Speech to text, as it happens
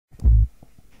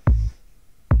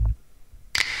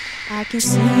I can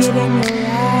see it in your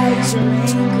eyes, you're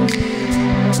angry.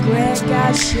 Regret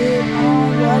got shit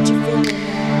on what you're feeling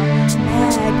now.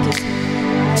 Mad cause you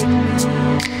like me.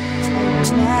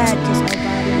 You're mad cause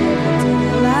nobody ever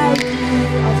did like me.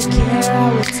 All the care I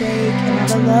would take and all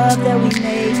the love that we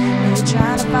made. Now you're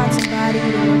trying to find somebody to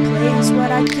replace what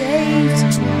I gave to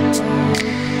you.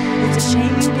 It's a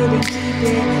shame you didn't keep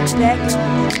it back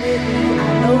up with me. I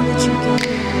know that you can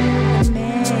be a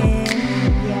man.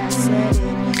 Yeah, I said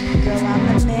it. Girl, I'm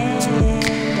the man.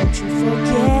 Don't you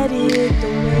forget it. The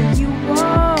way you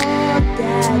walk,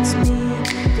 that's me.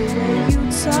 The way you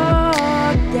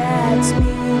talk, that's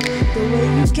me. The way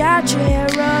you got your hair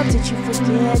up, did you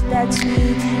forget that's me?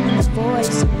 And the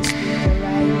voice in the speaker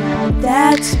right now,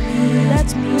 that's me.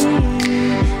 That's me.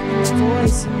 And the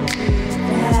voice in the ear,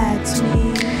 that's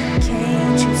me.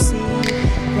 Can't you see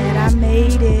that I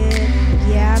made it?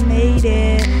 Yeah, I made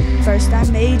it. First I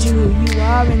made you who you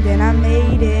are, and then I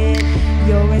made it.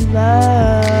 You're in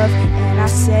love, and I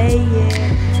say it.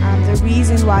 I'm the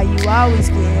reason why you always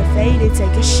get faded.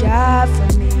 Take a shot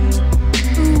for me.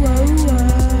 Ooh, oh, oh.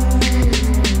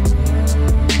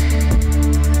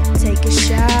 Take a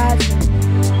shot for me.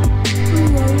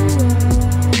 Ooh, oh,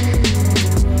 oh.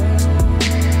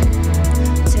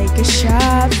 Take a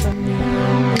shot for me.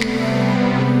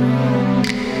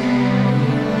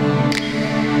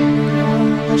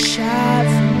 A shot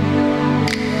for me.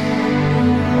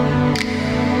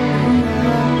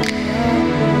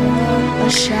 A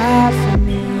shot for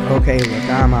me. Okay, look,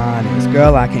 I'm honest.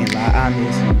 Girl, I can't lie, I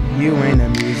miss you. You and the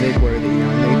music were the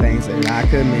only things that I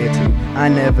commit to. I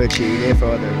never cheated,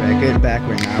 for the record, back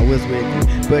when I was with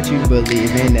you. But you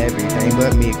believe in everything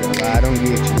but me, girl, I don't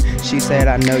get you. She said,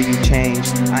 I know you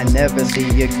changed. I never see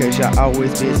you cause you're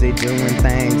always busy doing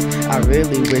things. I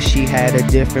really wish she had a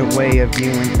different way of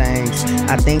viewing things.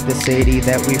 I think the city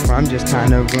that we from just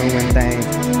kinda ruined things.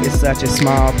 It's such a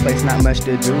small place, not much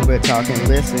to do but talk and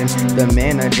listen. The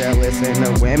men are jealous and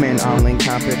the women all in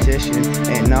competition.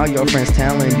 And all your friends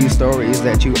telling you stories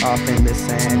that you often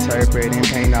misinterpret and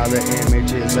paint all the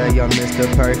images of your Mr.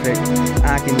 Perfect.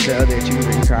 I can tell that you've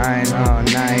been crying all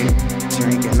night,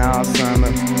 drinking all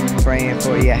summer, praying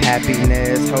for your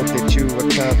happiness, hope that you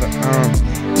recover.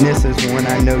 This is when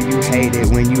I know you hate it,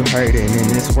 when you hurt it,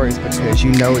 and it's worse because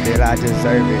you know that I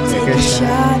deserve it. Take a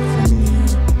shot for me.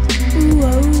 Ooh,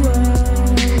 oh, oh.